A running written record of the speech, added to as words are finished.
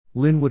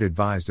Linwood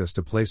advised us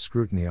to place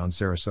scrutiny on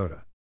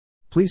Sarasota.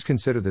 Please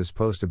consider this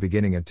post a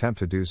beginning attempt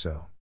to do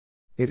so.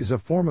 It is a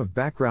form of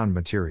background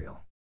material.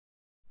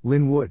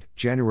 Linwood,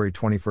 January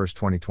 21,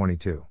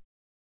 2022.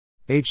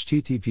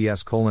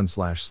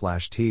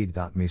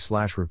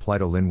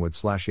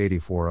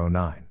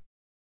 https://t.me/reply-to-linwood/8409.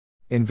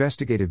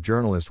 Investigative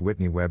journalist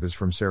Whitney Webb is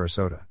from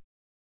Sarasota.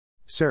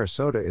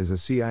 Sarasota is a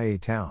CIA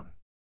town.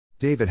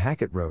 David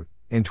Hackett wrote,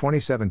 in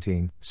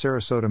 2017,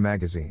 Sarasota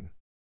Magazine.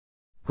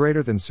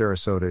 Greater than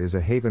Sarasota is a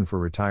haven for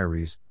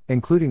retirees,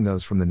 including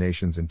those from the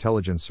nation's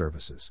intelligence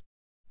services.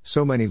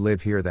 So many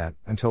live here that,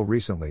 until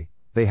recently,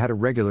 they had a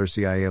regular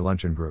CIA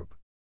luncheon group.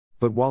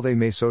 But while they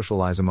may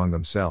socialize among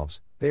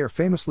themselves, they are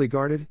famously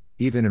guarded,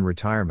 even in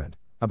retirement,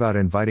 about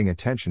inviting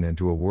attention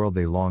into a world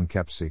they long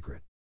kept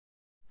secret.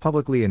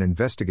 Publicly an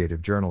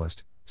investigative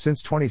journalist,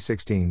 since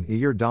 2016, a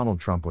year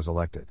Donald Trump was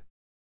elected.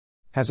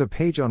 Has a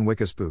page on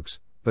Wikispooks,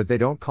 but they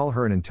don't call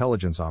her an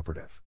intelligence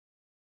operative.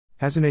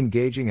 Has an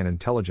engaging and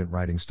intelligent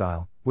writing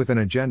style, with an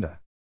agenda.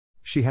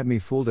 She had me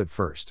fooled at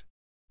first.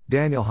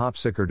 Daniel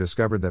Hopsicker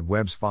discovered that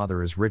Webb's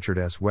father is Richard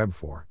S. Webb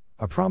IV,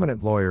 a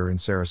prominent lawyer in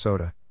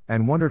Sarasota,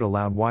 and wondered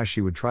aloud why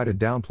she would try to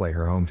downplay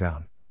her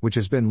hometown, which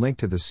has been linked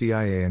to the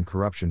CIA and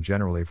corruption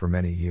generally for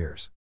many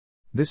years.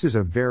 This is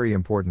a very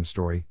important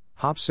story.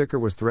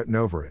 Hopsicker was threatened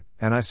over it,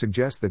 and I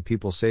suggest that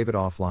people save it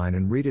offline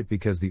and read it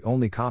because the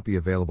only copy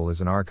available is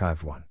an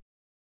archived one.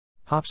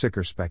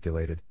 Hopsicker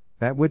speculated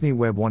that Whitney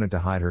Webb wanted to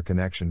hide her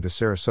connection to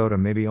Sarasota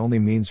maybe only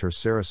means her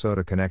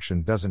Sarasota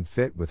connection doesn't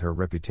fit with her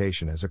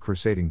reputation as a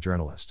crusading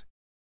journalist.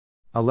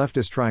 A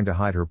leftist trying to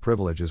hide her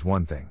privilege is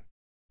one thing.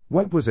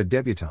 Webb was a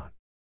debutante.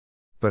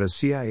 But a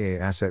CIA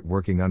asset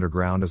working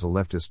underground as a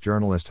leftist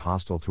journalist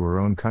hostile to her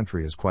own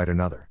country is quite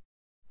another.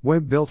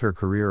 Webb built her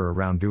career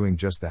around doing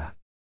just that.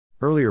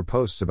 Earlier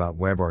posts about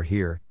Webb are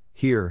here,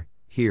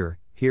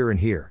 and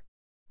here.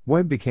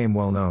 Webb became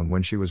well known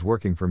when she was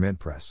working for Mint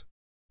Press.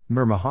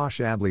 Mir Mahash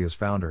Adley is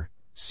founder,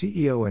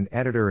 CEO and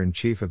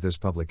editor-in-chief of this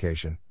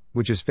publication,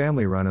 which is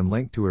family-run and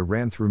linked to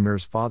Iran through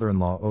Mir's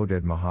father-in-law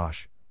Oded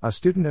Mahash, a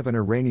student of an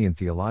Iranian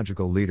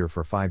theological leader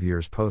for 5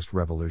 years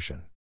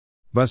post-revolution.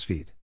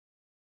 BuzzFeed.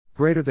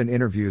 Greater than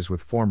interviews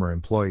with former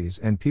employees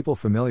and people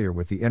familiar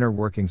with the inner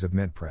workings of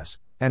Mint Press,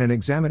 and an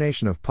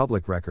examination of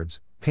public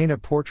records, paint a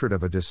portrait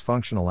of a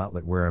dysfunctional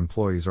outlet where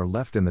employees are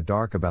left in the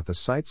dark about the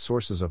site's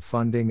sources of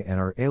funding and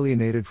are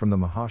alienated from the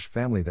Mahash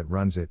family that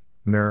runs it.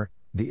 Mir,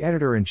 the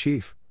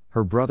editor-in-chief,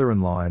 her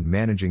brother-in-law and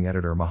managing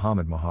editor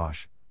Mohammed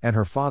Mahash, and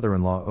her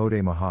father-in-law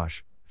Odeh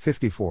Mahash,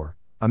 54,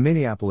 a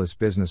Minneapolis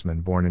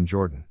businessman born in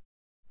Jordan.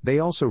 They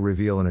also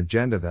reveal an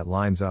agenda that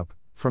lines up,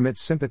 from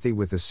its sympathy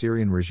with the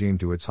Syrian regime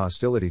to its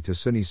hostility to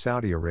Sunni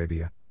Saudi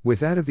Arabia, with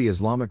that of the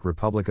Islamic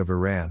Republic of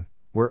Iran,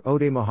 where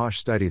Odeh Mahash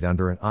studied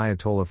under an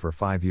Ayatollah for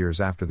 5 years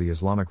after the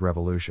Islamic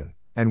Revolution,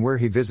 and where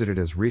he visited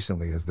as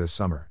recently as this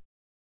summer.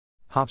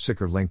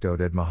 Hopsicker linked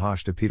Oded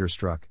Mahash to Peter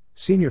Strzok,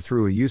 Sr.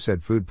 through a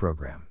USAID food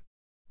program.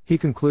 He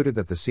concluded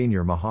that the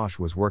senior Mahash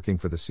was working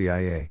for the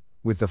CIA,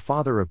 with the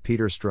father of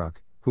Peter Strzok,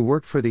 who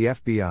worked for the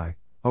FBI,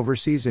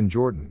 overseas in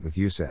Jordan with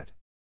USAID.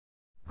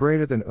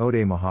 Greater than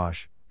Odeh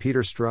Mahash,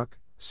 Peter Strzok,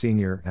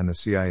 Sr. and the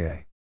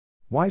CIA.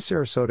 Why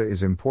Sarasota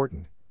is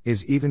important,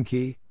 is even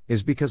key,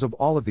 is because of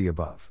all of the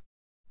above.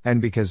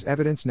 And because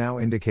evidence now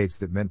indicates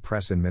that Mint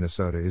Press in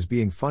Minnesota is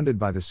being funded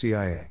by the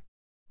CIA.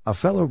 A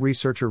fellow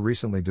researcher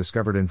recently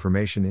discovered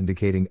information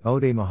indicating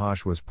Odeh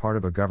Mahash was part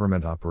of a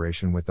government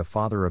operation with the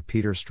father of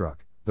Peter Strzok,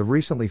 the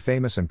recently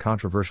famous and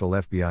controversial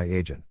FBI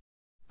agent.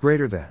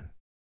 Greater than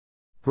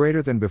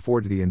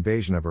before the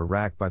invasion of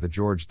Iraq by the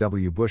George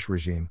W. Bush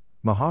regime,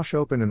 Mahash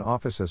opened an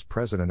office as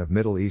president of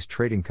Middle East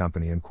Trading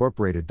Company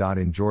Incorporated.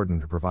 In Jordan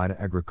to provide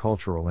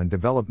agricultural and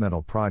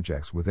developmental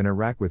projects within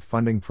Iraq with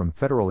funding from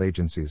federal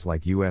agencies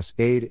like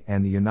USAID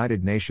and the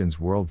United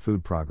Nations World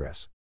Food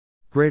Progress.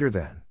 Greater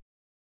than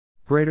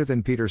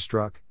Peter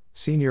Strzok,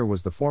 Sr.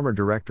 was the former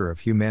director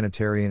of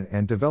humanitarian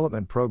and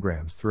development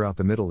programs throughout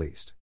the Middle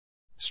East.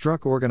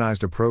 Strzok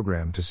organized a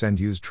program to send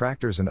used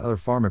tractors and other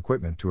farm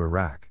equipment to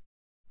Iraq.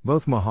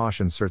 Both Mahash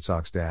and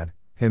Strzok's dad,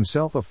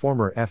 himself a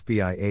former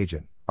FBI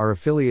agent, are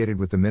affiliated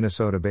with the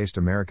Minnesota-based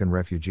American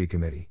Refugee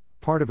Committee,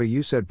 part of a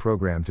USAID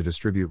program to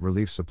distribute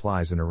relief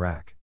supplies in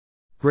Iraq.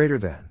 Greater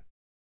than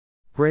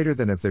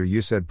if their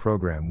USAID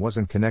program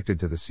wasn't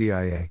connected to the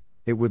CIA,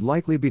 it would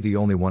likely be the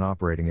only one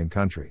operating in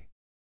country.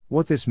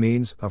 What this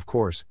means, of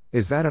course,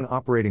 is that an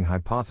operating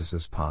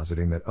hypothesis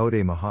positing that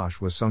Odeh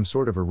Mahash was some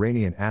sort of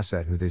Iranian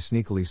asset who they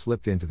sneakily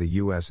slipped into the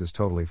US is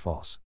totally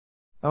false.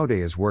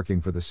 Odeh is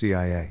working for the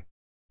CIA.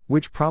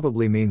 Which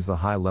probably means the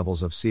high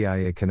levels of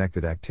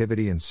CIA-connected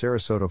activity in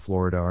Sarasota,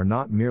 Florida are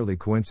not merely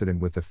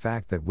coincident with the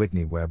fact that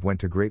Whitney Webb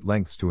went to great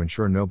lengths to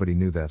ensure nobody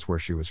knew that's where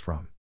she was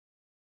from.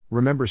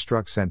 Remember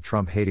Strzok sent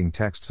Trump-hating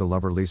texts to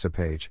lover Lisa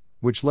Page,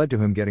 which led to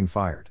him getting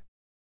fired.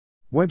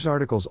 Webb's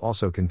articles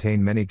also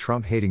contain many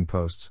Trump-hating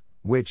posts,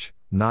 which,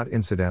 not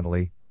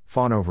incidentally,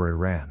 fawn over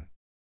Iran.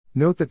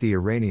 Note that the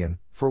Iranian,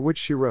 for which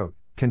she wrote,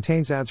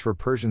 contains ads for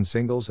Persian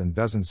singles and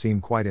doesn't seem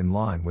quite in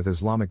line with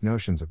Islamic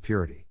notions of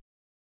purity.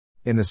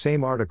 In the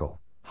same article,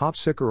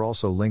 Hopsicker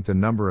also linked a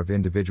number of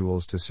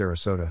individuals to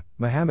Sarasota: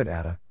 Muhammad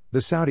Atta,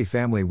 the Saudi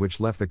family which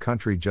left the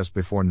country just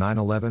before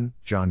 9/11,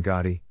 John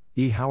Gotti,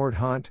 E. Howard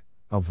Hunt,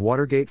 of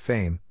Watergate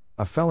fame,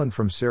 a felon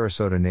from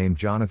Sarasota named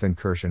Jonathan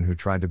Kirshen who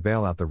tried to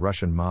bail out the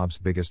Russian mob's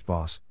biggest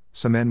boss,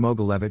 Semen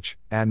Mogilevich,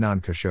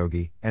 Adnan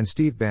Khashoggi, and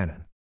Steve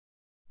Bannon.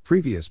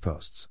 Previous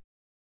posts.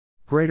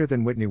 Greater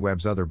than Whitney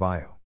Webb's other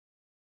bio.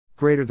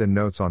 Greater than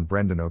notes on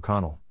Brendan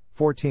O'Connell,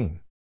 14.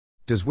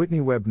 Does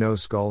Whitney Webb know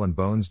Skull and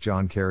Bones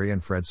John Kerry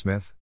and Fred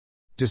Smith?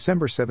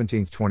 December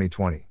 17,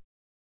 2020.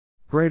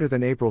 Greater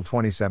than April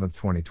 27,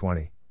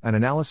 2020, an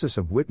analysis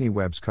of Whitney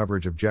Webb's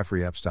coverage of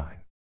Jeffrey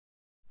Epstein.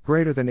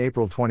 Greater than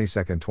April 22,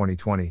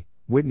 2020,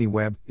 Whitney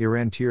Webb,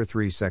 Iran Tier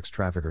 3 sex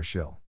trafficker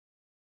shill.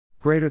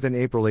 Greater than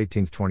April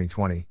 18,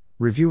 2020,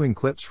 reviewing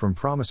clips from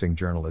promising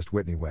journalist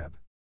Whitney Webb.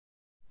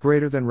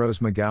 Greater than Rose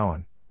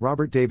McGowan,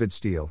 Robert David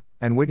Steele,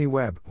 and Whitney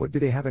Webb, what do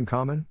they have in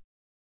common?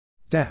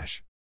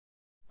 Dash.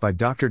 By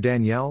Dr.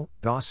 Danielle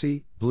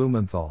Dossie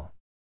Blumenthal.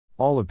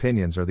 All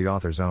opinions are the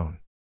author's own.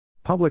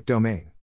 Public domain.